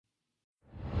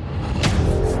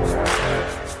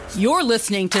You're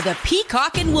listening to the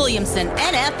Peacock and Williamson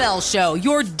NFL Show,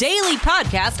 your daily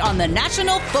podcast on the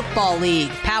National Football League,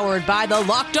 powered by the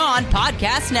Locked On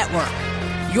Podcast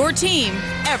Network. Your team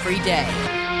every day.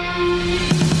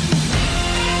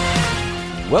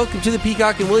 Welcome to the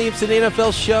Peacock and Williamson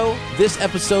NFL Show. This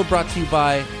episode brought to you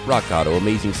by Rock Auto.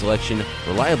 Amazing selection,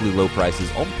 reliably low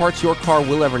prices, all the parts your car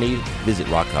will ever need. Visit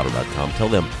rockauto.com. Tell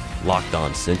them Locked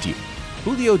On sent you.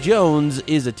 Julio Jones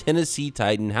is a Tennessee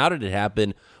Titan. How did it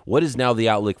happen? What is now the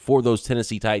outlook for those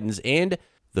Tennessee Titans and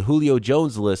the Julio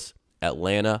Jones list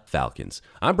Atlanta Falcons?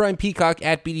 I'm Brian Peacock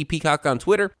at BD Peacock on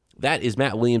Twitter. That is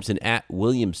Matt Williamson at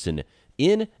Williamson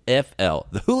NFL.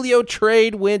 The Julio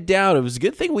trade went down. It was a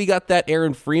good thing we got that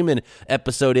Aaron Freeman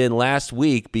episode in last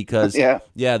week because,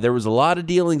 there was a lot of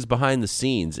dealings behind the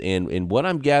scenes. And what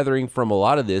I'm gathering from a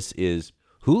lot of this is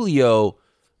Julio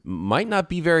might not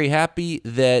be very happy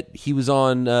that he was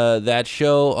on that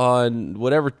show on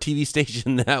whatever TV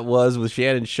station that was with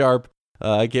Shannon Sharp.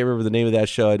 I can't remember the name of that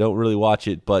show. I don't really watch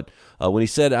it. But when he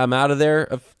said, I'm out of there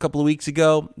a couple of weeks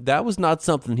ago, that was not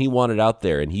something he wanted out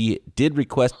there. And he did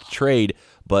request a trade,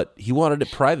 but he wanted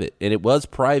it private. And it was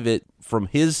private from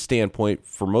his standpoint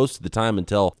for most of the time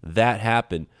until that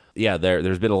happened. Yeah,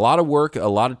 there's been a lot of work, a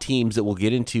lot of teams that we'll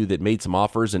get into that made some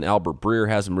offers, and Albert Breer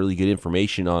has some really good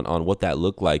information on what that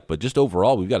looked like. But just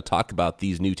overall, we've got to talk about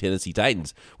these new Tennessee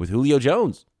Titans with Julio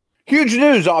Jones. Huge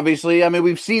news, obviously. I mean,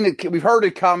 we've seen it. We've heard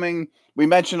it coming. We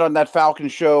mentioned on that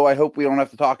Falcons show. I hope we don't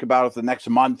have to talk about it the next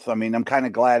month. I mean, I'm kind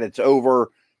of glad it's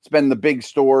over. It's been the big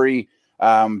story.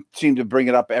 Seem to bring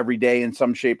it up every day in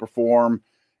some shape or form.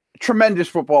 Tremendous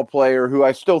football player who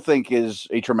I still think is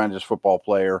a tremendous football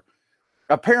player.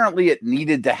 Apparently it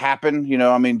needed to happen,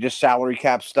 just salary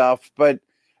cap stuff. But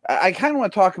I kind of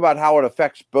want to talk about how it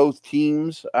affects both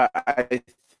teams. I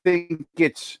think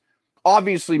it's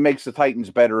obviously makes the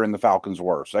Titans better and the Falcons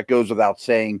worse. That goes without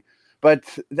saying. But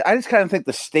I just kind of think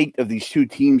the state of these two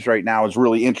teams right now is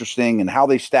really interesting and how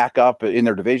they stack up in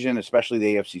their division, especially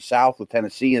the AFC South with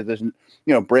Tennessee and this,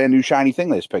 brand new shiny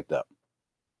thing they just picked up.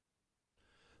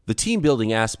 The team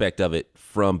building aspect of it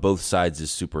from both sides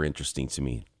is super interesting to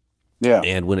me. Yeah.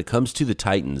 And when it comes to the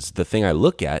Titans, the thing I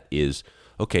look at is,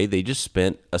 okay, they just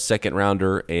spent a second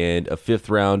rounder and a fifth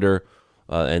rounder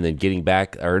and then getting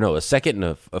back, a second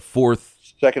and a fourth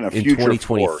second in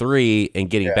 2023 fourth.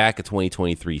 And getting back a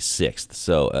 2023 sixth.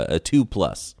 So a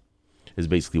 2+ is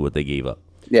basically what they gave up.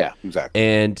 Yeah, exactly.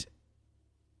 And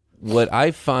what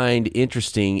I find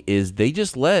interesting is they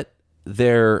just let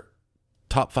their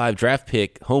top 5 draft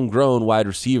pick, homegrown wide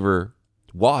receiver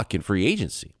walk in free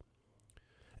agency.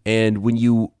 And when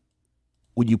you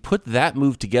put that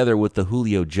move together with the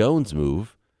Julio Jones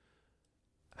move,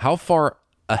 how far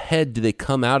ahead do they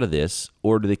come out of this,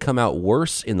 or do they come out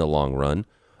worse in the long run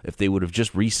if they would have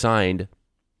just re-signed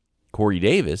Corey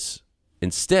Davis?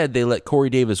 Instead, they let Corey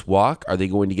Davis walk. Are they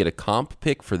going to get a comp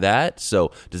pick for that?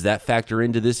 So does that factor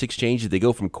into this exchange? Did they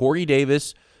go from Corey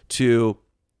Davis to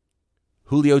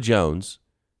Julio Jones,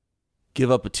 give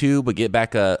up a 2, but get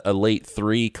back a late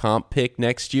 3 comp pick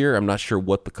next year? I'm not sure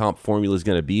what the comp formula is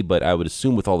going to be, but I would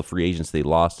assume with all the free agents they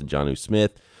lost to Jonnu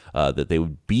Smith, that they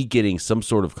would be getting some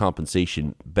sort of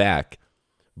compensation back.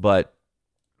 But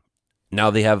now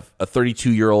they have a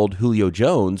 32-year-old Julio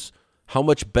Jones. How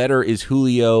much better is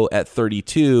Julio at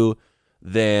 32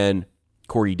 than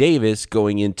Corey Davis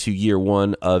going into year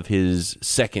 1 of his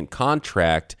second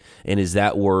contract, and is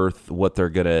that worth what they're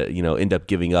going to, end up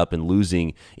giving up and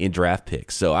losing in draft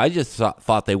picks? So I just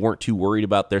thought they weren't too worried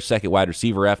about their second wide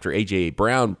receiver after A.J.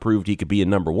 Brown proved he could be a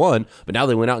number 1, but now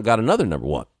they went out and got another number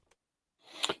 1.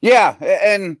 Yeah,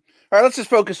 and all right, let's just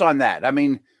focus on that. I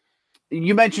mean,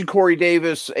 you mentioned Corey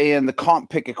Davis and the comp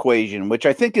pick equation, which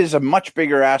I think is a much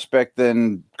bigger aspect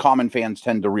than common fans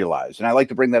tend to realize. And I like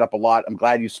to bring that up a lot. I'm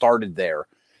glad you started there.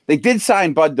 They did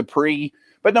sign Bud Dupree,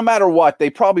 but no matter what, they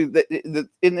probably,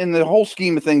 in the whole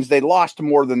scheme of things, they lost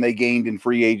more than they gained in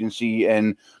free agency.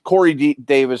 And Corey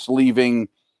Davis leaving,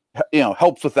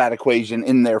 helps with that equation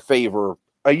in their favor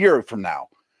a year from now,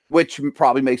 which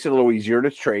probably makes it a little easier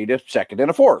to trade a second and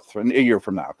a fourth a year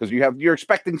from now because you're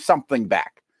expecting something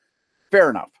back. Fair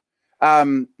enough.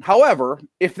 However,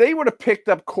 if they would have picked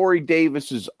up Corey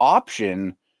Davis's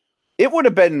option, it would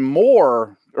have been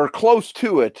more or close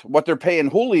to it what they're paying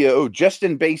Julio just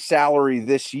in base salary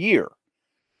this year.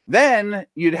 Then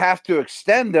you'd have to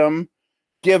extend him,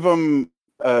 give him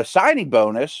a signing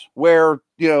bonus where,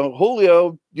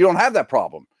 Julio, you don't have that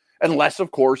problem. Unless,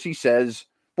 of course, he says,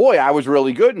 boy, I was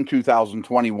really good in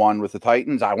 2021 with the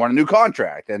Titans. I want a new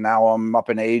contract, and now I'm up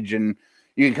in age and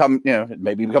you can come,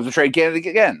 maybe he becomes a trade candidate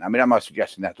again. I mean, I'm not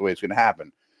suggesting that's the way it's going to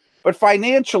happen. But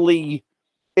financially,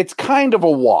 it's kind of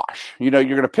a wash. You're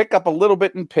going to pick up a little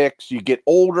bit in picks. You get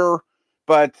older,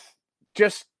 but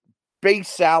just base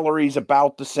salary's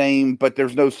about the same, but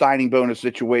there's no signing bonus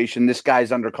situation. This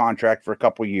guy's under contract for a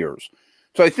couple of years.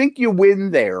 So I think you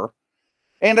win there.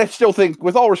 And I still think,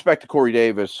 with all respect to Corey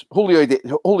Davis,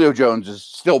 Julio Jones is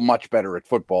still much better at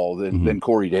football than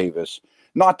Corey Davis.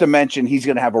 Not to mention, he's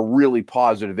going to have a really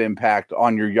positive impact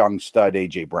on your young stud,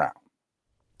 A.J. Brown.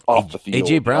 Off the field.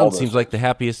 A.J. Brown seems like the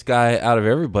happiest guy out of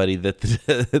everybody that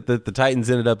the Titans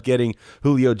ended up getting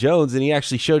Julio Jones, and he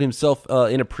actually showed himself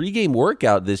in a pregame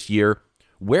workout this year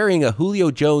wearing a Julio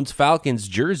Jones Falcons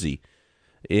jersey.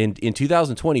 In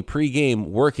 2020 pregame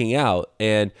working out,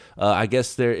 and I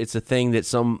guess it's a thing that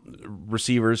some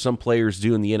receivers, some players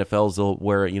do in the NFL. They'll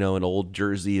wear an old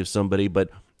jersey of somebody, but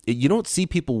you don't see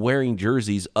people wearing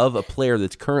jerseys of a player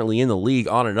that's currently in the league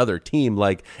on another team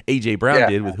like A.J. Brown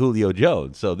did with Julio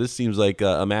Jones. So this seems like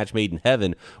a match made in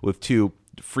heaven with two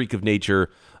freak of nature,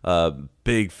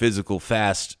 big, physical,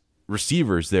 fast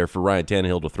receivers there for Ryan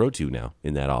Tannehill to throw to now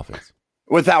in that offense.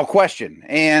 Without question.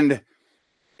 And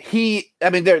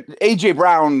A.J.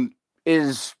 Brown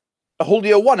is a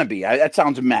Julio wannabe. That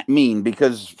sounds mean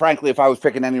because, frankly, if I was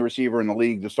picking any receiver in the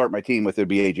league to start my team with, it would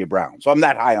be A.J. Brown. So I'm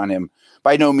that high on him.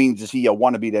 By no means is he a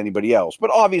wannabe to anybody else.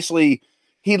 But obviously,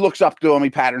 he looks up to him.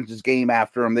 He patterns his game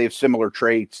after him. They have similar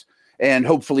traits, and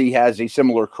hopefully he has a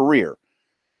similar career.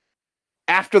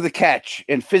 After the catch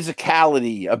and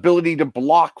physicality, ability to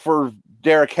block for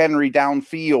Derrick Henry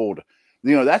downfield,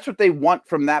 that's what they want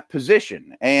from that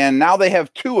position. And now they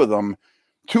have two of them,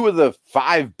 two of the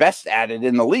 5 best at it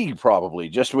in the league, probably,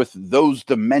 just with those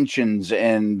dimensions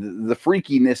and the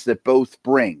freakiness that both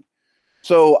bring.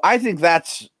 So I think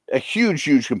that's a huge,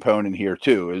 huge component here,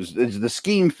 too, is the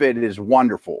scheme fit is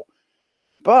wonderful.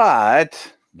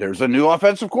 But there's a new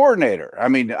offensive coordinator. I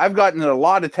mean, I've gotten a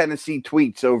lot of Tennessee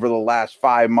tweets over the last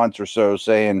 5 months or so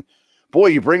saying, boy,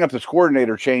 you bring up this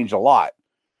coordinator change a lot.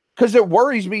 Because it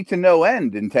worries me to no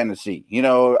end in Tennessee.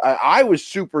 I was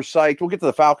super psyched. We'll get to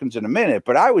the Falcons in a minute,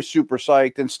 but I was super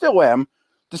psyched and still am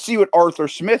to see what Arthur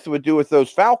Smith would do with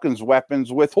those Falcons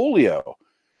weapons with Julio.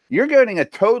 You're getting a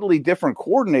totally different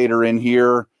coordinator in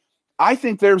here. I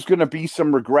think there's going to be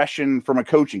some regression from a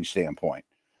coaching standpoint.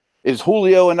 Is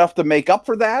Julio enough to make up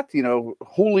for that?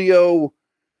 Julio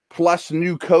plus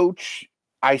new coach,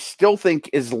 I still think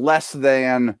is less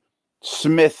than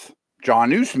Smith,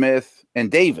 Jonnu Smith, and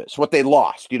Davis, what they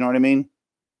lost. You know what I mean?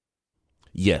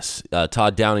 Yes.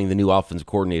 Todd Downing, the new offensive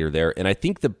coordinator there. And I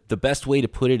think the best way to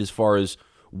put it as far as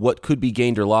what could be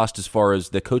gained or lost as far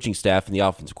as the coaching staff and the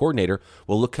offensive coordinator,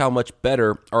 well, look how much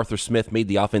better Arthur Smith made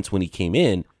the offense when he came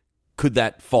in. Could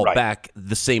that fall back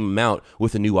the same amount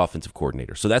with a new offensive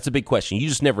coordinator? So that's a big question. You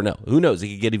just never know. Who knows? It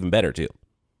could get even better, too.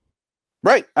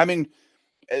 Right. I mean,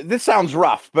 this sounds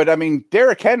rough, but I mean,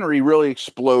 Derrick Henry really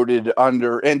exploded and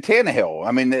Tannehill.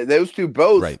 I mean, those two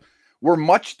both were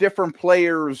much different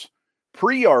players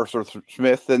pre-Arthur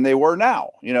Smith than they were now,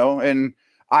 and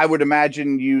I would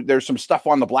imagine there's some stuff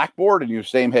on the blackboard and you're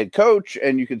same head coach,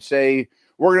 and you could say,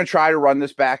 we're going to try to run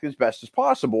this back as best as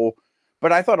possible.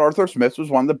 But I thought Arthur Smith was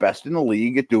one of the best in the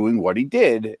league at doing what he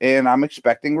did, and I'm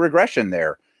expecting regression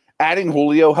there. Adding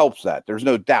Julio helps that. There's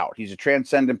no doubt. He's a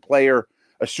transcendent player.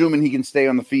 Assuming he can stay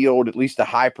on the field at least a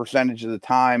high percentage of the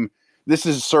time, this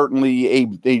is certainly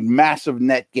a massive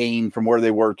net gain from where they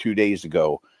were 2 days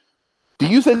ago. Do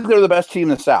you think they're the best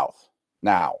team in the South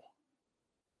now?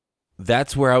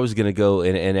 That's where I was going to go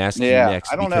and ask you next.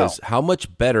 Because how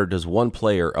much better does one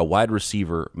player, a wide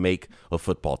receiver, make a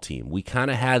football team? We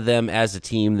kind of had them as a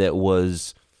team that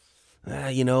was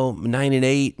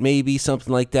 9-8, maybe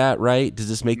something like that, right? Does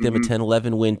this make them a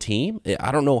 10-11 win team?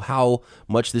 I don't know how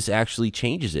much this actually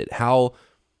changes it.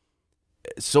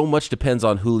 So much depends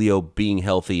on Julio being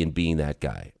healthy and being that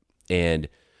guy. And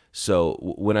so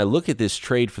when I look at this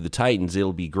trade for the Titans,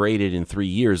 it'll be graded in 3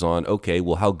 years on, okay,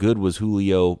 well, how good was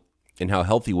Julio and how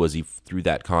healthy was he through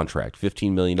that contract?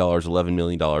 $15 million, $11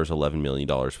 million, $11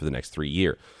 million for the next 3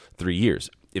 years.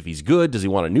 If he's good, does he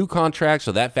want a new contract?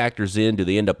 So that factors in. Do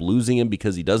they end up losing him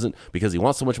because he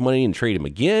wants so much money and trade him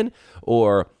again?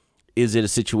 Or is it a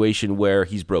situation where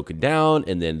he's broken down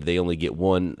and then they only get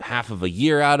 1/2 of a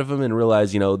year out of him and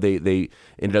realize, they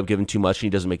ended up giving too much and he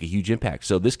doesn't make a huge impact?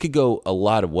 So this could go a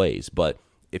lot of ways. But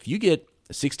if you get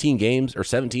 16 games or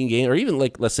 17 games or even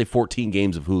let's say 14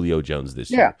 games of Julio Jones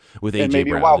this year with A.J.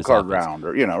 maybe Brown, a wild card round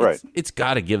or, right. It's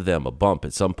got to give them a bump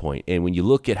at some point. And when you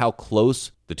look at how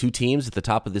close the two teams at the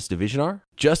top of this division are,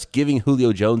 just giving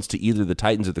Julio Jones to either the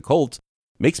Titans or the Colts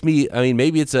makes me,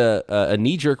 maybe it's a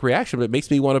knee-jerk reaction, but it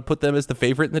makes me want to put them as the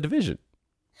favorite in the division.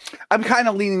 I'm kind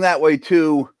of leaning that way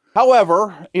too.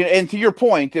 However, and to your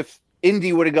point, if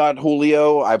Indy would have got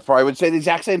Julio, I probably would say the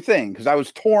exact same thing because I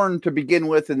was torn to begin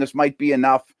with, and this might be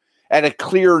enough at a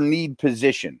clear need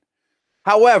position.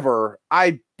 However,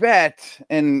 I bet,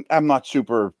 and I'm not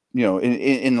super,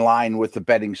 in line with the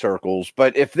betting circles,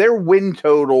 but if their win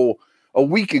total a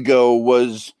week ago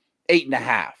was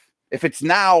 8.5, if it's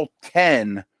now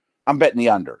 10, I'm betting the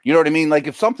under. You know what I mean? Like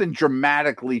if something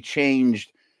dramatically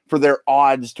changed for their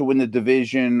odds to win the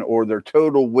division or their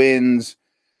total wins,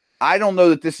 I don't know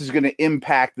that this is going to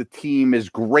impact the team as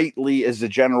greatly as the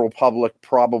general public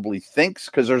probably thinks,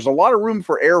 because there's a lot of room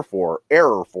for error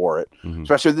for it,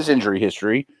 especially with this injury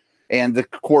history and the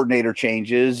coordinator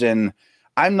changes. And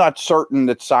I'm not certain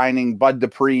that signing Bud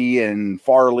Dupree and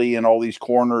Farley and all these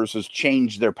corners has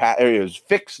changed their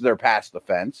fixed their pass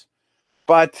defense.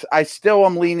 But I still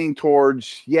am leaning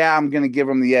towards, I'm going to give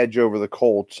them the edge over the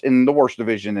Colts in the worst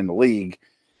division in the league.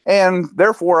 And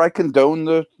therefore, I condone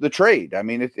the trade. I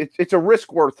mean, it's a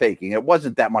risk worth taking. It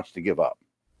wasn't that much to give up.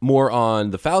 More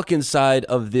on the Falcons side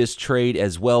of this trade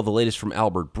as well. The latest from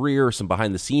Albert Breer, some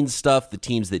behind-the-scenes stuff, the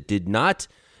teams that did not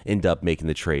end up making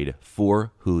the trade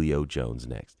for Julio Jones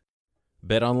next.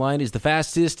 BetOnline is the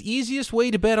fastest, easiest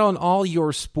way to bet on all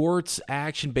your sports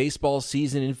action. Baseball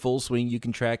season in full swing. You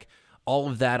can track all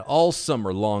of that all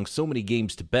summer long. So many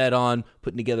games to bet on.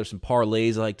 Putting together some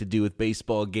parlays I like to do with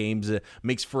baseball games.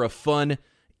 Makes for a fun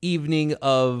evening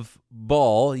of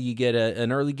ball. You get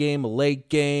an early game, a late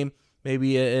game,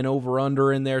 maybe an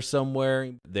over-under in there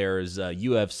somewhere. There's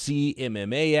UFC,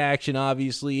 MMA action,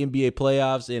 obviously, NBA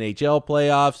playoffs, NHL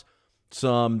playoffs,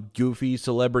 some goofy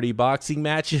celebrity boxing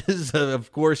matches.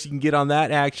 Of course, you can get on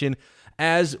that action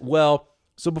as well.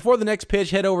 So before the next pitch,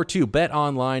 head over to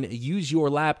BetOnline. Use your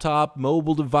laptop,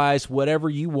 mobile device, whatever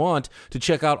you want to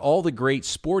check out all the great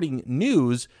sporting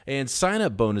news and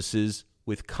sign-up bonuses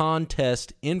with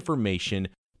contest information.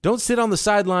 Don't sit on the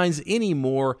sidelines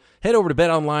anymore. Head over to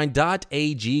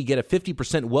betonline.ag. Get a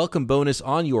 50% welcome bonus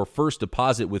on your first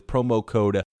deposit with promo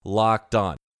code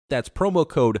LOCKEDON. That's promo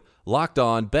code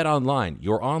LOCKEDON. BetOnline,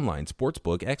 your online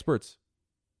sportsbook experts.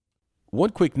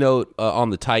 One quick note on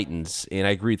the Titans, and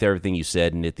I agree with everything you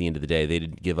said, and at the end of the day, they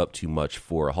didn't give up too much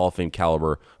for a Hall of Fame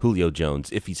caliber Julio Jones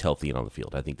if he's healthy and on the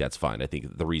field. I think that's fine. I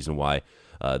think the reason why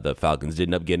the Falcons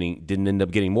didn't end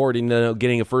up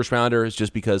getting a first rounder is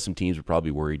just because some teams were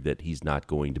probably worried that he's not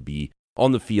going to be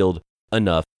on the field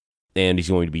enough, and he's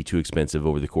going to be too expensive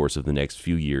over the course of the next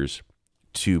few years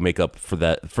to make up for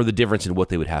the difference in what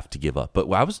they would have to give up.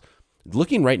 But I was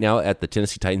looking right now at the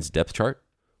Tennessee Titans depth chart.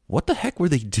 What the heck were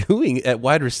they doing at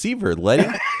wide receiver?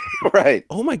 Right.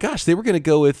 Oh my gosh, they were going to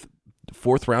go with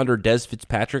fourth rounder Dez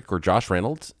Fitzpatrick or Josh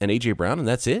Reynolds and AJ Brown, and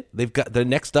that's it. They've got the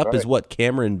next up is what,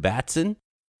 Cameron Batson,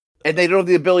 and they don't have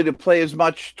the ability to play as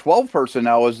much 12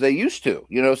 personnel as they used to.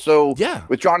 So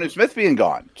with Jonnu Smith being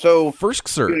gone, so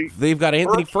Firkser, they've got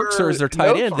Anthony Firkser as their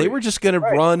tight end. They were just going to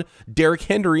run Derrick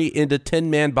Henry into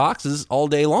 10-man boxes all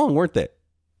day long, weren't they?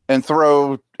 And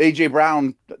throw A.J.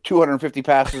 Brown 250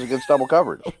 passes against double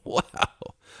coverage. Wow.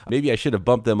 Maybe I should have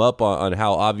bumped them up on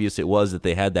how obvious it was that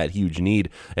they had that huge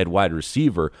need at wide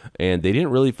receiver, and they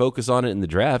didn't really focus on it in the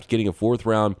draft, getting a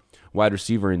fourth-round wide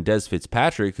receiver in Dez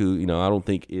Fitzpatrick, who I don't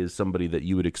think is somebody that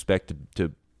you would expect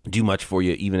to do much for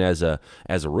you even as a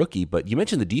rookie. But you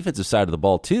mentioned the defensive side of the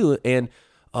ball too, and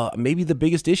maybe the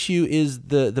biggest issue is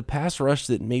the pass rush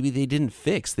that maybe they didn't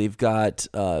fix. They've got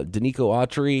Danico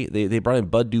Autry. They brought in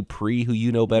Bud Dupree, who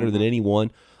you know better than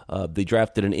anyone. They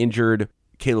drafted an injured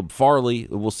Caleb Farley.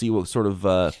 We'll see what sort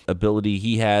of ability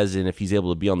he has and if he's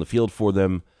able to be on the field for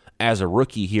them as a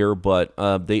rookie here. But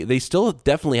they still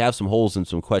definitely have some holes and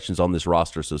some questions on this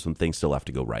roster, so some things still have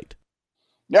to go right.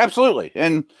 Yeah, absolutely.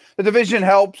 And the division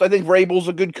helps. I think Vrabel's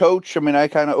a good coach. I mean, I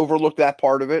kind of overlooked that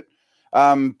part of it.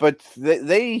 But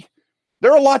they're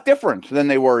a lot different than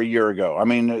they were a year ago. I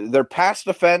mean, their pass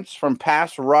defense from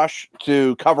pass rush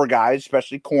to cover guys,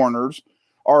 especially corners,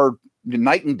 are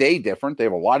night and day different. They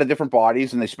have a lot of different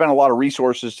bodies, and they spent a lot of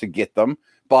resources to get them.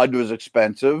 Bud was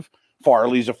expensive.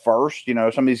 Farley's a first. Some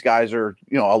of these guys are,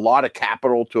 a lot of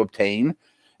capital to obtain.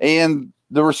 And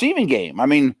the receiving game, I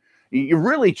mean, you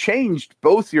really changed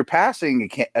both your passing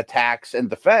attacks and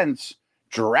defense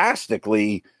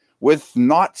drastically with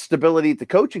not stability at the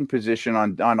coaching position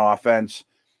on offense.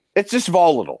 It's just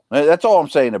volatile. That's all I'm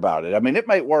saying about it. I mean, it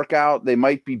might work out. They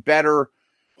might be better.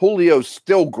 Julio's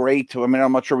still great. I mean,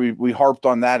 I'm not sure we harped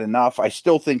on that enough. I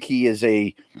still think he is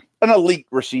an elite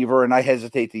receiver, and I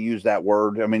hesitate to use that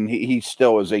word. I mean, he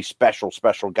still is a special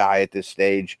guy at this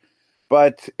stage.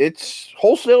 But it's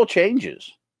wholesale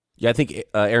changes. Yeah, I think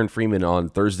Aaron Freeman on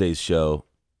Thursday's show,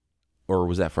 or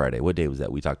was that Friday? What day was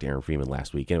that? We talked to Aaron Freeman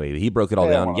last week. Anyway, he broke it all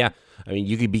down. Yeah, I mean,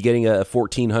 you could be getting a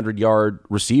 1,400-yard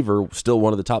receiver, still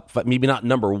one of the top 5, maybe not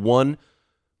number one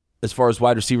as far as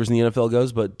wide receivers in the NFL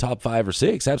goes, but top 5 or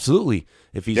 6, absolutely,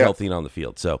 if he's healthy and on the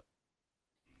field. So,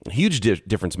 huge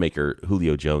difference maker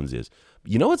Julio Jones is.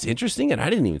 You know what's interesting, and I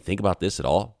didn't even think about this at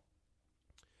all,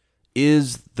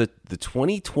 is the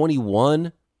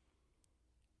 2021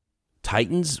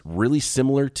 Titans really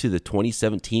similar to the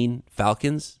 2017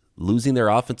 Falcons, losing their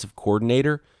offensive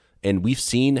coordinator. And we've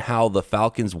seen how the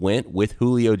Falcons went with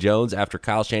Julio Jones after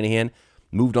Kyle Shanahan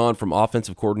moved on from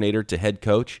offensive coordinator to head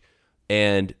coach.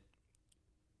 And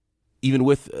even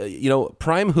with,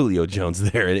 prime Julio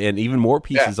Jones there and even more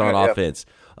pieces on offense.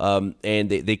 And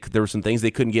there were some things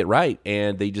they couldn't get right,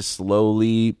 and they just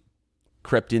slowly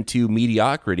crept into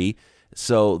mediocrity.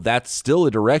 So that's still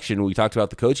a direction. We talked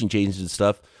about the coaching changes and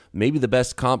stuff. Maybe the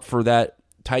best comp for that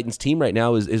Titans team right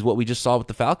now is what we just saw with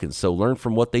the Falcons. So learn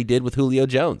from what they did with Julio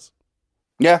Jones.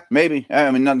 Yeah, maybe.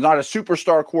 I mean, not a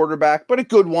superstar quarterback, but a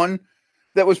good one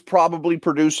that was probably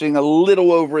producing a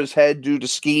little over his head due to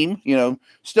scheme.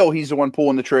 Still he's the one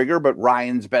pulling the trigger, but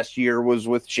Ryan's best year was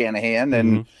with Shanahan,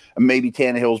 and maybe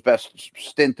Tannehill's best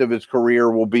stint of his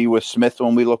career will be with Smith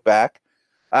when we look back.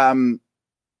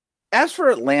 As for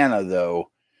Atlanta, though,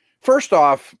 first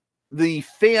off, the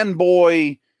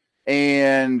fanboy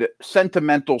and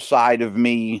sentimental side of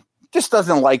me just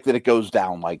doesn't like that it goes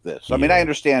down like this. Yeah. I mean, I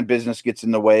understand business gets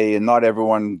in the way and not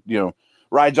everyone,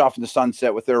 rides off in the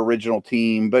sunset with their original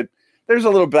team, but there's a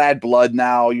little bad blood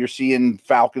now. You're seeing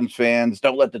Falcons fans,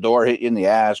 don't let the door hit you in the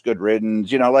ass, good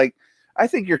riddance. I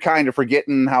think you're kind of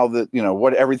forgetting how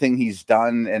what everything he's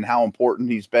done and how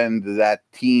important he's been to that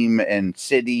team and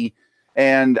city.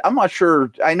 And I'm not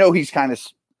sure, I know he's kind of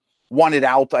wanted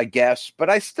out, I guess, but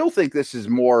I still think this is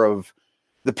more of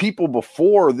the people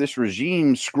before this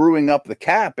regime screwing up the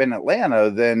cap in Atlanta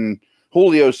than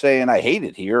Julio saying, I hate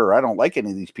it here, or I don't like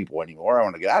any of these people anymore, I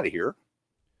want to get out of here.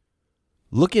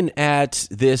 Looking at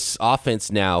this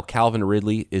offense now, Calvin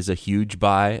Ridley is a huge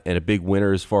buy and a big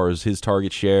winner as far as his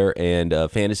target share and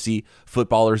fantasy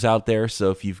footballers out there.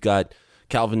 So if you've got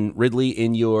Calvin Ridley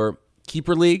in your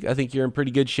keeper league, I think you're in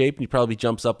pretty good shape, and he probably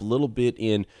jumps up a little bit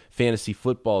in fantasy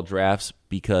football drafts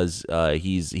because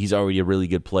he's already a really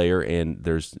good player, and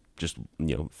there's just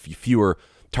fewer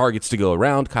targets to go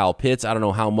around. Kyle Pitts, I don't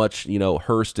know how much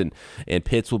Hurst and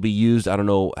Pitts will be used. I don't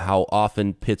know how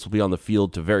often Pitts will be on the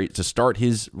field to start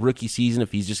his rookie season,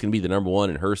 if he's just going to be the number one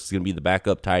and Hurst is going to be the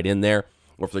backup tight end there,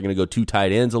 or if they're going to go 2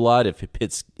 tight ends a lot, if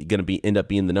Pitt's going to end up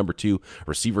being the number 2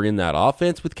 receiver in that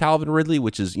offense with Calvin Ridley,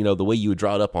 which is, the way you would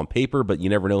draw it up on paper, but you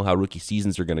never know how rookie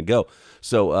seasons are going to go.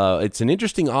 So it's an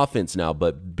interesting offense now,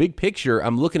 but big picture,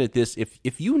 I'm looking at this.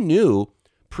 If you knew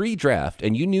pre-draft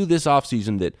and you knew this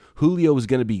offseason that Julio was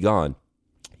going to be gone,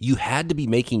 you had to be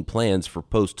making plans for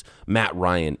post Matt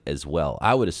Ryan as well,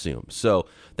 I would assume. So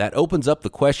that opens up the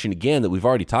question again that we've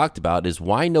already talked about, is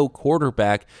why no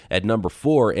quarterback at number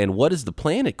 4, and what is the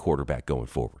plan at quarterback going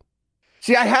forward?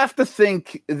 See, I have to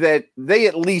think that they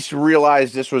at least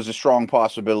realized this was a strong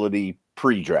possibility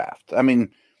pre-draft. I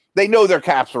mean, they know their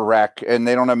cap's a wreck and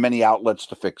they don't have many outlets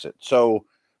to fix it. So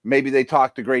maybe they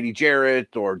talked to Grady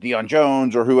Jarrett or Deion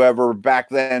Jones or whoever back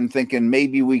then thinking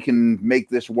maybe we can make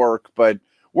this work, but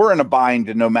we're in a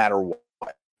bind no matter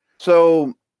what.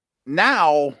 So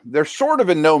now they're sort of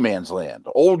in no man's land.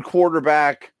 Old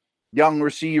quarterback, young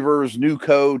receivers, new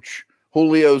coach.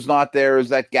 Julio's not there as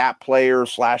that gap player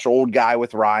 / old guy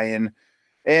with Ryan.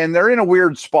 And they're in a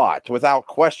weird spot without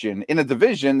question in a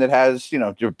division that has,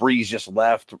 Breeze just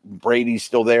left. Brady's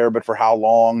still there, but for how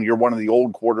long? You're one of the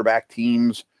old quarterback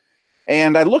teams.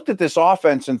 And I looked at this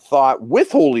offense and thought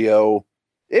with Julio,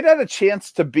 it had a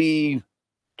chance to be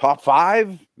top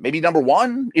 5, maybe number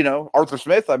 1, Arthur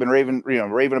Smith. I've been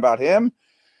raving about him.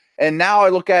 And now I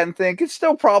look at it and think it's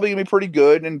still probably going to be pretty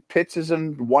good. And Pitts is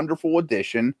a wonderful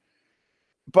addition.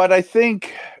 But I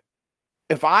think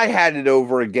if I had it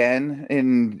over again,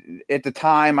 and at the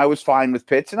time I was fine with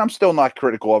Pitts, and I'm still not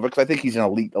critical of it because I think he's an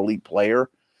elite player,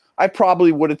 I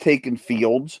probably would have taken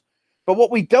Fields. But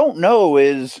what we don't know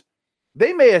is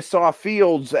they may have saw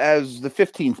Fields as the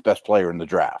 15th best player in the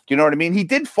draft. You know what I mean? He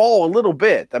did fall a little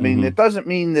bit. I mean, It doesn't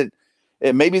mean that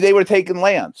maybe they would have taken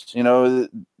Lance. We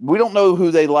don't know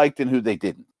who they liked and who they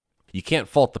didn't. You can't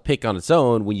fault the pick on its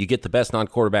own. When you get the best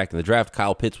non-quarterback in the draft,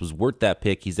 Kyle Pitts was worth that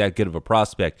pick. He's that good of a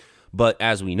prospect. But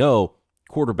as we know,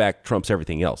 quarterback trumps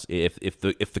everything else. If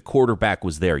the quarterback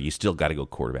was there, you still got to go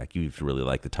quarterback. You really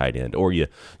like the tight end, or you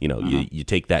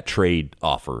take that trade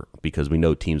offer, because we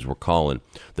know teams were calling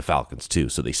the Falcons too.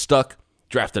 So they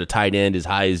drafted a tight end as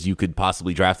high as you could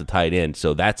possibly draft a tight end.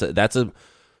 So that's a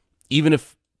even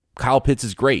if Kyle Pitts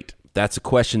is great. That's a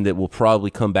question that we'll probably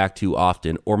come back to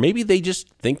often. Or maybe they just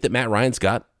think that Matt Ryan's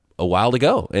got a while to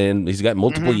go and he's got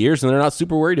multiple years and they're not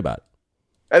super worried about it.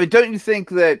 I mean, don't you think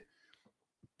that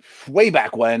way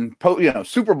back when,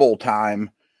 Super Bowl time,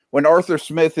 when Arthur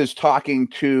Smith is talking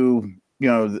to,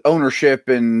 the ownership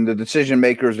and the decision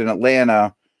makers in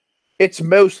Atlanta, it's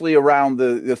mostly around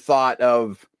the thought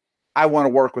of, I want to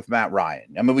work with Matt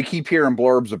Ryan. I mean, we keep hearing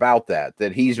blurbs about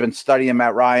that he's been studying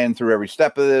Matt Ryan through every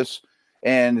step of this.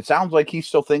 And it sounds like he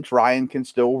still thinks Ryan can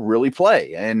still really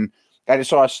play. And I just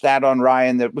saw a stat on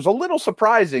Ryan that was a little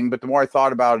surprising, but the more I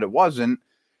thought about it, it wasn't,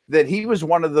 that he was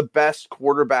one of the best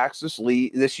quarterbacks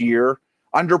this year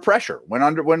under pressure.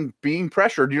 When being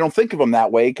pressured, you don't think of him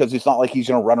that way because it's not like he's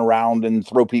going to run around and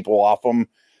throw people off him.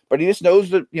 But he just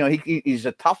knows that, he's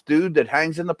a tough dude that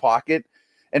hangs in the pocket.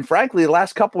 And frankly, the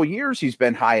last couple of years, he's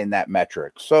been high in that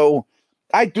metric. So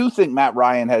I do think Matt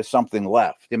Ryan has something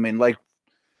left. I mean, like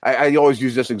I always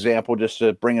use this example just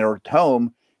to bring it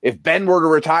home. If Ben were to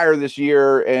retire this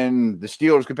year and the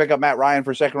Steelers could pick up Matt Ryan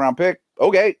for a second-round pick,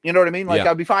 okay, you know what I mean? Like,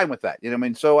 I'd be fine with that. You know what I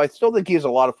mean? So I still think he has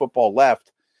a lot of football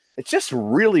left. It's just a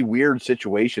really weird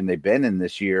situation they've been in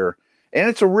this year, and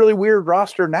it's a really weird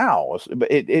roster now.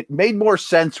 But it made more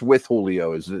sense with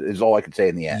Julio is all I could say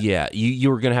in the end. Yeah, you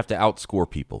were going to have to outscore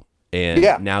people, and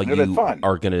now you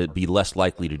are going to be less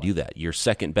likely to do that. Your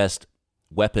second-best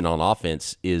weapon on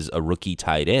offense is a rookie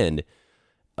tight end.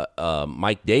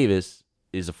 Mike Davis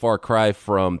is a far cry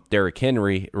from Derrick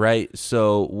Henry, right?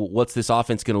 So what's this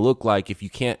offense going to look like if you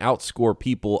can't outscore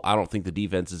people? I don't think the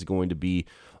defense is going to be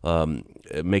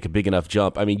make a big enough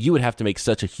jump. I mean, you would have to make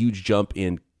such a huge jump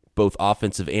in both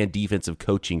offensive and defensive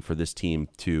coaching for this team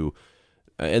to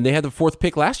and they had the fourth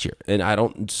pick last year, and I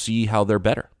don't see how they're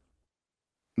better.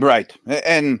 Right.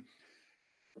 And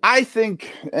I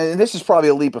think, and this is probably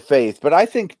a leap of faith, but I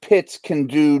think Pitts can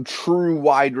do true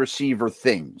wide receiver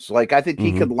things. Like, I think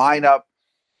he could line up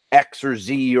X or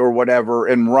Z or whatever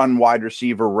and run wide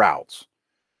receiver routes.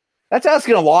 That's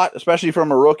asking a lot, especially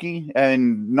from a rookie,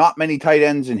 and not many tight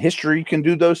ends in history can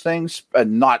do those things,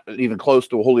 and not even close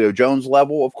to a Julio Jones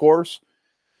level, of course.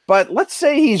 But let's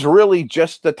say he's really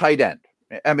just the tight end.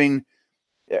 I mean,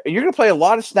 you're going to play a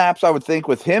lot of snaps, I would think,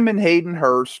 with him and Hayden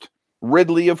Hurst,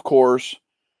 Ridley, of course.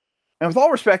 And with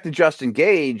all respect to Justin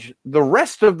Gage, the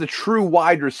rest of the true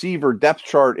wide receiver depth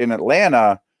chart in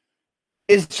Atlanta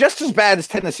is just as bad as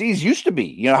Tennessee's used to be.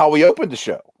 You know, how we opened the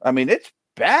show. I mean, it's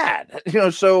bad.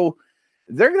 So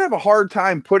they're going to have a hard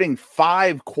time putting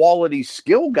 5 quality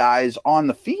skill guys on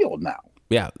the field now.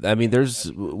 Yeah, I mean,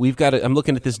 I'm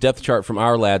looking at this depth chart from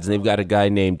our lads, and they've got a guy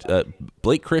named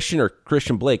Blake Christian or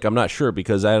Christian Blake. I'm not sure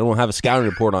because I don't have a scouting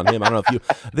report on him. I don't know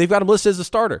if they've got him listed as a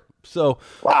starter. So,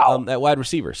 at wide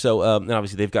receiver. So, and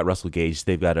obviously they've got Russell Gage.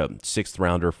 They've got a 6th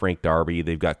rounder, Frank Darby.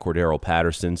 They've got Cordero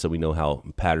Patterson. So we know how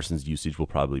Patterson's usage will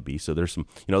probably be. So there's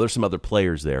some other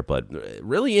players there, but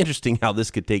really interesting how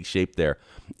this could take shape there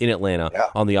in Atlanta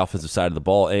on the offensive side of the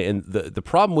ball. And the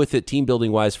problem with it, team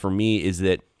building wise, for me, is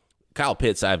that Kyle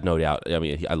Pitts, I have no doubt. I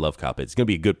mean, I love Kyle Pitts. He's going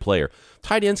to be a good player.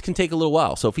 Tight ends can take a little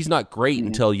while. So if he's not great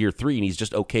until year 3 and he's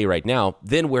just okay right now,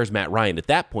 then where's Matt Ryan at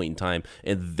that point in time?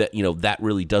 And that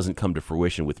really doesn't come to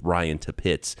fruition with Ryan to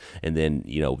Pitts. And then,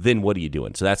 then what are you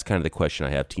doing? So that's kind of the question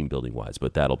I have team building wise.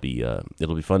 But it'll be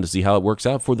fun to see how it works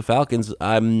out for the Falcons.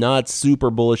 I'm not super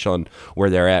bullish on where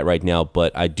they're at right now,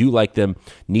 but I do like them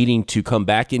needing to come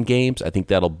back in games. I think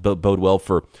that'll bode well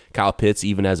for Kyle Pitts,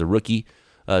 even as a rookie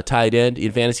tight end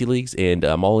in fantasy leagues, and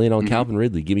I'm all in on Calvin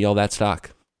Ridley. Give me all that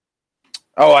stock.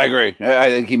 Oh, I agree. I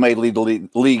think he might lead the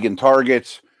league in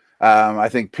targets. I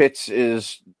think Pitts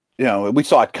is, we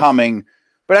saw it coming,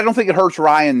 but I don't think it hurts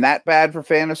Ryan that bad for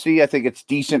fantasy. I think it's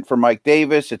decent for Mike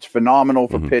Davis. It's phenomenal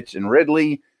for Pitts and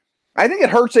Ridley. I think it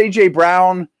hurts A.J.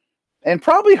 Brown and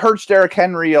probably hurts Derrick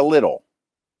Henry a little.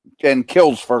 And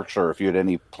kills Ferkser if you had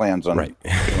any plans on going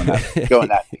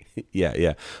that.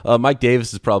 Yeah. Mike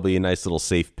Davis is probably a nice little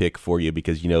safe pick for you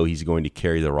because he's going to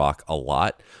carry the rock a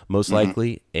lot, most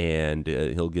likely, and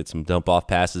he'll get some dump off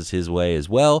passes his way as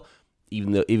well.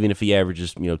 Even if he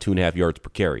averages 2.5 yards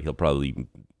per carry, he'll probably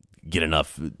get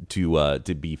enough to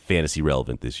be fantasy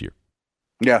relevant this year.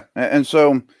 Yeah, and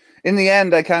so in the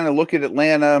end, I kind of look at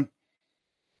Atlanta,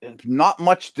 not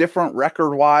much different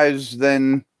record wise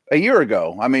than a year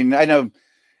ago. I mean, I know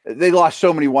they lost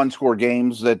so many one-score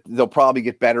games that they'll probably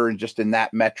get better in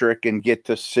that metric and get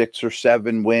to 6 or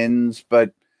 7 wins,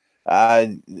 but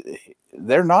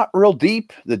they're not real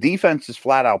deep. The defense is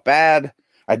flat out bad.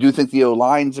 I do think the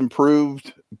O-line's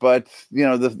improved, but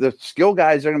the skill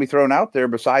guys that are going to be thrown out there,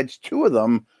 besides 2 of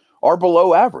them, are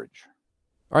below average.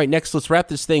 All right, next, let's wrap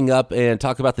this thing up and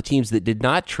talk about the teams that did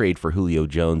not trade for Julio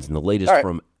Jones and the latest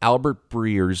from Albert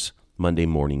Breer's Monday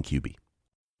Morning QB.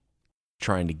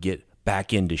 Trying to get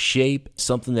back into shape,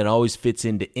 something that always fits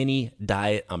into any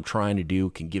diet I'm trying to do,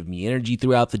 can give me energy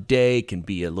throughout the day, can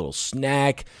be a little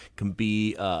snack, can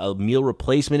be a meal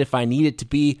replacement if I need it to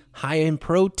be, high in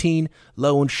protein,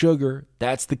 low in sugar.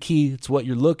 That's the key. It's what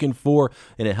you're looking for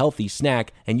in a healthy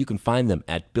snack, and you can find them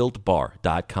at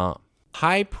BuiltBar.com.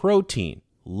 High protein,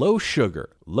 low sugar,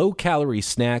 low calorie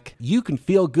snack you can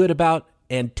feel good about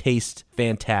and taste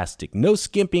fantastic. No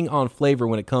skimping on flavor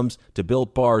when it comes to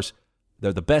Built Bars.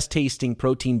 They're the best tasting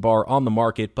protein bar on the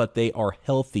market, but they are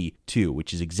healthy too,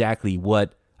 which is exactly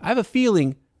what I have a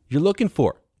feeling you're looking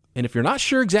for. And if you're not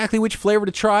sure exactly which flavor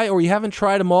to try, or you haven't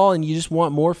tried them all and you just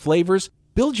want more flavors,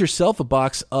 build yourself a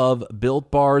box of Built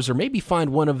Bars, or maybe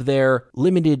find one of their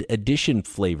limited edition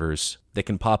flavors that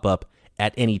can pop up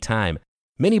at any time.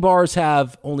 Many bars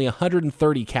have only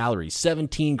 130 calories,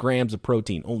 17 grams of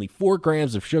protein, only 4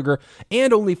 grams of sugar,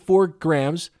 and only 4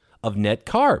 grams of net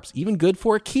carbs, even good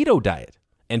for a keto diet.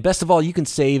 And best of all, you can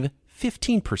save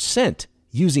 15%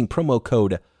 using promo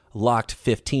code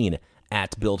LOCKED15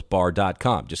 at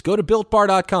BuiltBar.com. Just go to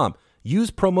BuiltBar.com, use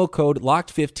promo code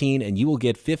LOCKED15, and you will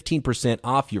get 15%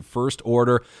 off your first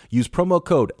order. Use promo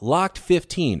code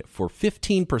LOCKED15 for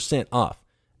 15% off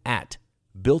at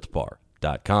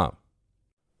BuiltBar.com.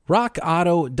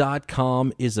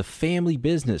 RockAuto.com is a family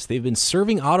business. They've been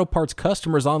serving auto parts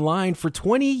customers online for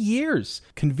 20 years.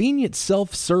 Convenient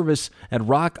self-service at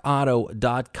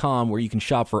RockAuto.com, where you can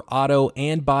shop for auto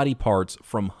and body parts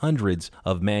from hundreds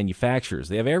of manufacturers.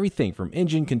 They have everything from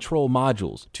engine control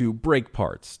modules to brake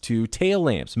parts to tail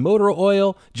lamps, motor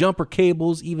oil, jumper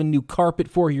cables, even new carpet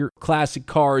for your classic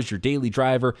cars, your daily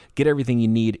driver. Get everything you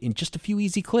need in just a few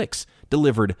easy clicks,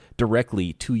 delivered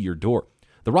directly to your door.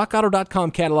 The RockAuto.com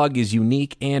catalog is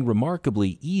unique and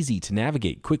remarkably easy to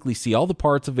navigate. Quickly see all the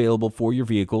parts available for your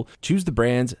vehicle, choose the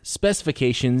brands,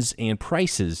 specifications, and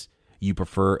prices you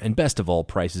prefer, and best of all,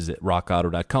 prices at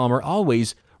RockAuto.com are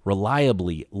always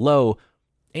reliably low,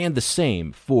 and the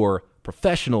same for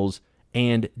professionals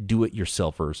and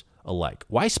do-it-yourselfers alike.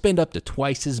 Why spend up to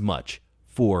twice as much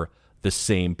for the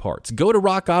same parts? Go to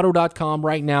RockAuto.com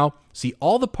right now. See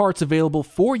all the parts available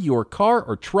for your car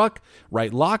or truck.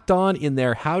 Write Locked On in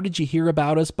their How Did You Hear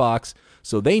About Us box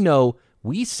so they know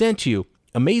we sent you.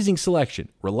 Amazing selection,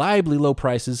 reliably low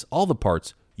prices, all the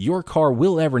parts your car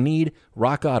will ever need.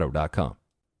 RockAuto.com.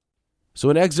 So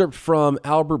an excerpt from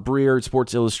Albert Breer at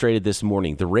Sports Illustrated this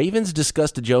morning. The Ravens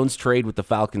discussed a Jones trade with the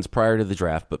Falcons prior to the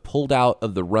draft, but pulled out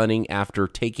of the running after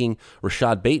taking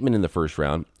Rashad Bateman in the first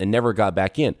round and never got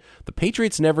back in. The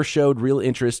Patriots never showed real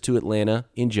interest to Atlanta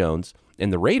in Jones,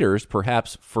 and the Raiders,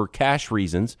 perhaps for cash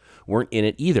reasons, weren't in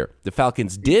it either. The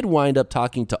Falcons did wind up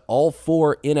talking to all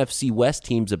 4 NFC West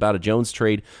teams about a Jones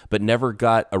trade, but never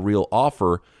got a real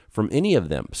offer from any of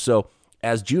them. So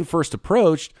as June 1st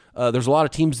approached, there's a lot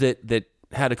of teams that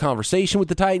had a conversation with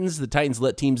the Titans. The Titans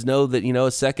let teams know that,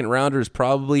 a second rounder is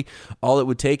probably all it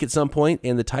would take at some point.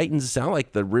 And the Titans sound like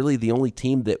really the only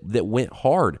team that went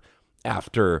hard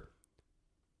after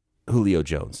Julio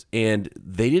Jones. And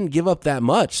they didn't give up that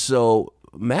much. So,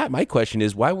 Matt, my question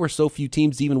is, why were so few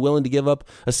teams even willing to give up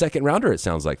a second rounder, it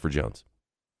sounds like, for Jones?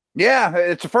 Yeah,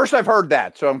 it's the first I've heard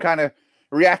that. So I'm kind of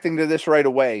reacting to this right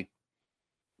away.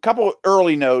 Couple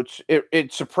early notes.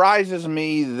 It surprises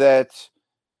me that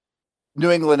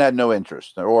New England had no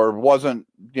interest or wasn't,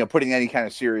 putting any kind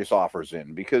of serious offers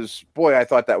in, because boy, I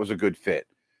thought that was a good fit.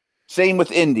 Same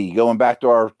with Indy, going back to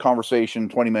our conversation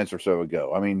 20 minutes or so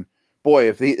ago. I mean, boy,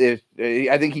 I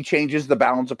think he changes the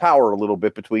balance of power a little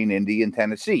bit between Indy and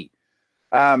Tennessee.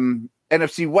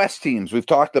 NFC West teams, we've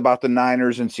talked about the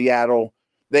Niners and Seattle.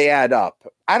 They add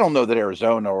up. I don't know that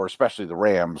Arizona, or especially the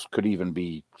Rams, could even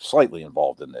be slightly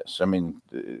involved in this. I mean,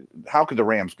 how could the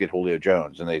Rams get Julio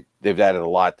Jones? And they've added a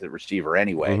lot to receiver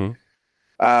anyway.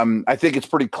 Mm-hmm. I think it's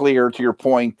pretty clear, to your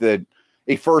point, that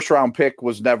a first-round pick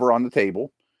was never on the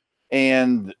table.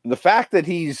 And the fact that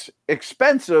he's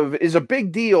expensive is a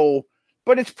big deal,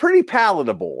 but it's pretty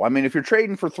palatable. I mean, if you're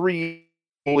trading for 3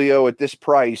 Julio at this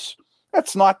price,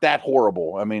 that's not that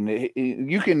horrible. I mean,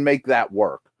 you can make that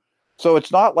work. So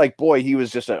it's not like, boy, he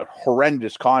was just a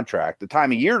horrendous contract. The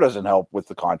time of year doesn't help with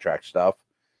the contract stuff.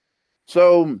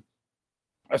 So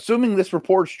assuming this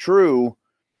report's true,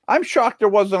 I'm shocked there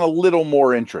wasn't a little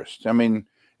more interest. I mean,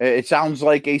 it sounds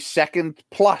like a second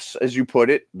plus, as you put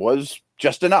it, was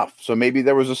just enough. So maybe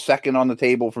there was a second on the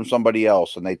table from somebody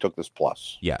else and they took this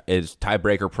plus. Yeah, his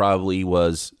tiebreaker probably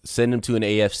was send him to an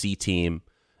AFC team,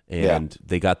 and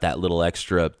they got that little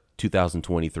extra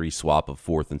 2023 swap of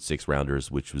 4th and 6th rounders,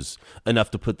 which was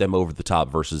enough to put them over the top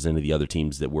versus any of the other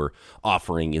teams that were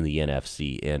offering in the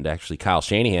NFC. And actually, Kyle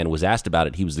Shanahan was asked about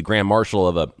it. He was the grand marshal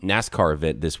of a NASCAR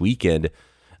event this weekend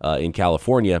in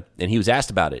California, and he was asked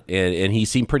about it, and he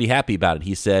seemed pretty happy about it.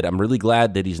 He said, I'm really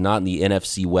glad that he's not in the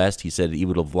NFC West. He said he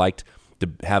would have liked to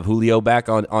have Julio back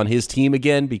on his team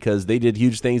again because they did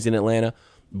huge things in Atlanta,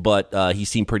 but he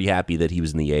seemed pretty happy that he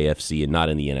was in the AFC and not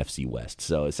in the NFC West.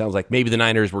 So it sounds like maybe the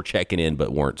Niners were checking in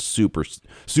but weren't super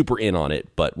in on it,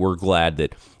 but we're glad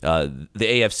that the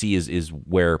AFC is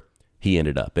where he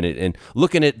ended up. And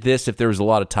looking at this, if there was a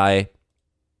lot of tie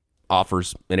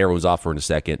offers and everyone's offering a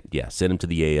second, send him to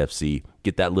the AFC,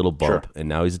 get that little bump, and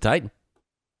now he's a Titan.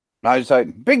 Now he's a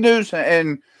Titan. Big news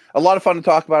and a lot of fun to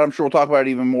talk about. I'm sure we'll talk about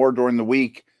it even more during the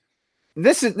week.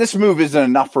 This move isn't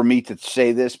enough for me to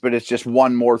say this, but it's just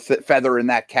one more feather in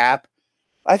that cap.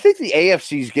 I think the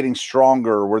AFC is getting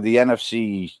stronger where the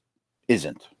NFC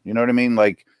isn't. You know what I mean?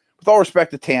 Like, with all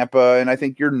respect to Tampa, and I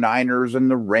think your Niners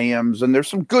and the Rams, and there's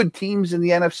some good teams in the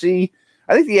NFC.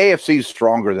 I think the AFC is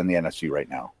stronger than the NFC right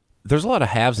now. There's a lot of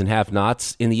haves and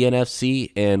have-nots in the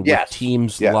NFC, and with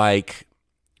teams like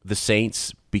the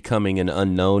Saints becoming an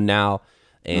unknown now,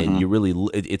 and you really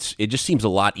it just seems a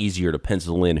lot easier to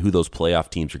pencil in who those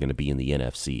playoff teams are going to be in the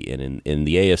NFC. And in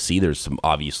the AFC, there's some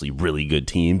obviously really good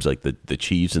teams like the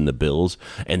Chiefs and the Bills,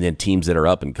 and then teams that are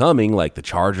up and coming like the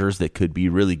Chargers that could be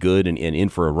really good and in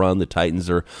for a run. The Titans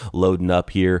are loading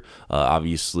up here.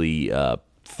 Obviously,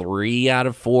 3 out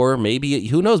of 4, maybe,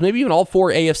 who knows, maybe even all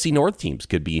 4 AFC North teams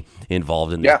could be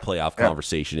involved in this playoff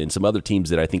conversation, and some other teams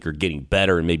that I think are getting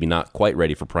better and maybe not quite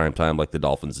ready for prime time, like the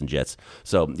Dolphins and Jets.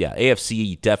 So,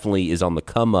 AFC definitely is on the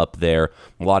come up there.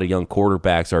 A lot of young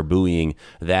quarterbacks are buoying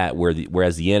that,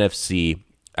 whereas the NFC,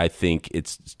 I think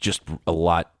it's just a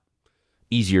lot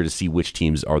easier to see which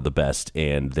teams are the best,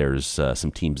 and there's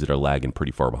some teams that are lagging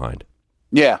pretty far behind.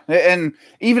 Yeah, and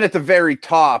even at the very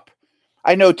top,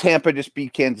 I know Tampa just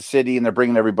beat Kansas City and they're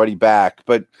bringing everybody back,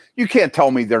 but you can't tell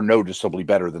me they're noticeably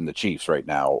better than the Chiefs right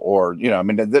now. Or,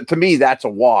 to me, that's a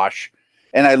wash.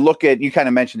 And I look at, you kind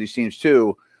of mentioned these teams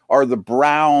too, are the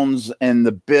Browns and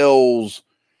the Bills,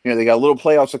 they got a little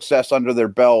playoff success under their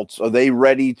belts. Are they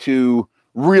ready to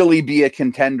really be a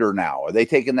contender now? Are they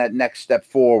taking that next step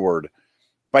forward?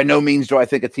 By no means do I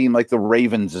think a team like the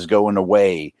Ravens is going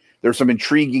away. There's some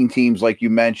intriguing teams, like you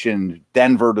mentioned,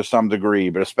 Denver to some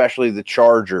degree, but especially the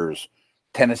Chargers,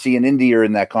 Tennessee and Indy are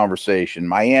in that conversation,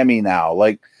 Miami now.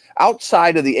 Like,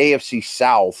 outside of the AFC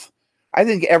South, I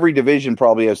think every division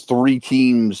probably has 3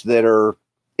 teams that are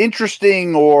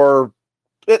interesting or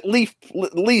at least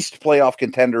playoff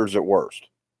contenders at worst.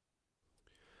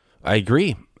 I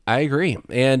agree.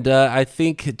 And I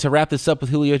think to wrap this up with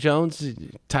Julio Jones,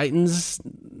 Titans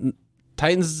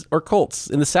or Colts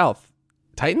in the South?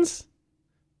 Titans,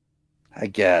 I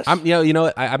guess. I'm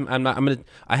not.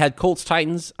 I had Colts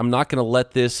Titans. I'm not gonna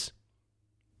let this.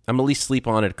 I'm gonna at least sleep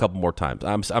on it a couple more times.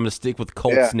 I'm gonna stick with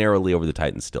Colts narrowly over the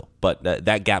Titans still, but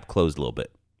that gap closed a little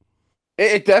bit.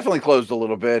 It definitely closed a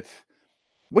little bit.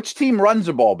 Which team runs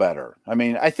the ball better? I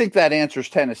mean, I think that answers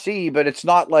Tennessee, but it's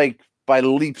not like by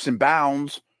leaps and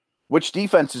bounds. Which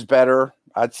defense is better?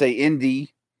 I'd say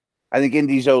Indy. I think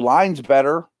Indy's O-line's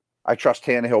better. I trust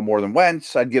Tannehill more than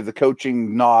Wentz. I'd give the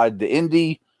coaching nod to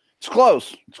Indy. It's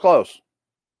close.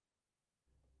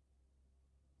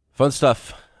 Fun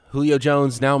stuff. Julio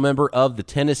Jones, now a member of the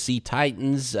Tennessee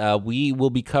Titans. We will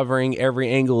be covering every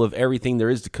angle of everything there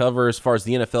is to cover as far as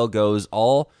the NFL goes,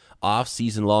 all off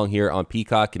season long here on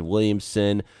Peacock and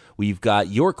Williamson. We've got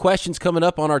your questions coming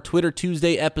up on our Twitter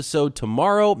Tuesday episode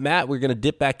tomorrow. Matt, we're going to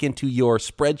dip back into your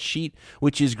spreadsheet,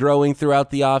 which is growing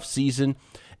throughout the off season,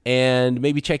 and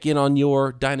maybe check in on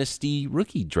your Dynasty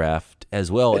rookie draft as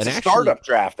well. It's a startup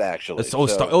draft, actually. It's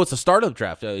a startup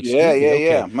draft.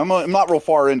 Yeah. I'm not real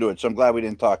far into it, so I'm glad we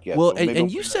didn't talk yet. Well, so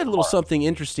and you said a little something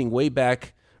interesting way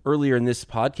back earlier in this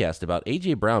podcast about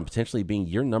A.J. Brown potentially being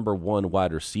your number 1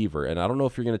 wide receiver. And I don't know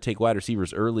if you're going to take wide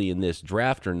receivers early in this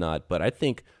draft or not, but I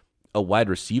think a wide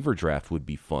receiver draft would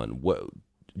be fun.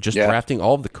 Drafting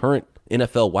all of the current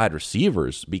NFL wide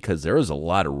receivers, because there is a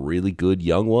lot of really good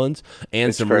young ones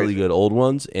and some really good old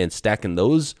ones, and stacking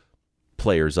those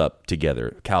players up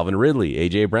together. Calvin Ridley,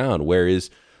 A.J. Brown, where is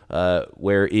the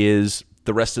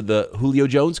rest of the Julio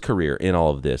Jones career in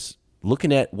all of this?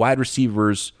 Looking at wide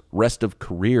receivers' rest of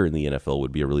career in the NFL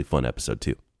would be a really fun episode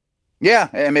too. Yeah,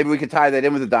 and maybe we could tie that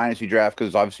in with the dynasty draft because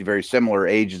it's obviously very similar.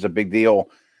 Age is a big deal.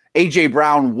 A.J.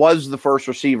 Brown was the first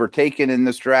receiver taken in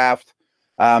this draft.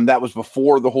 That was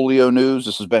before the Julio news.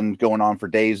 This has been going on for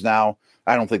days now.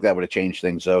 I don't think that would have changed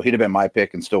things, though. He'd have been my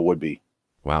pick and still would be.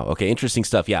 Wow. Okay. Interesting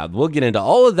stuff. Yeah. We'll get into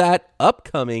all of that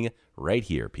upcoming right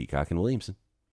here. Peacock and Williamson.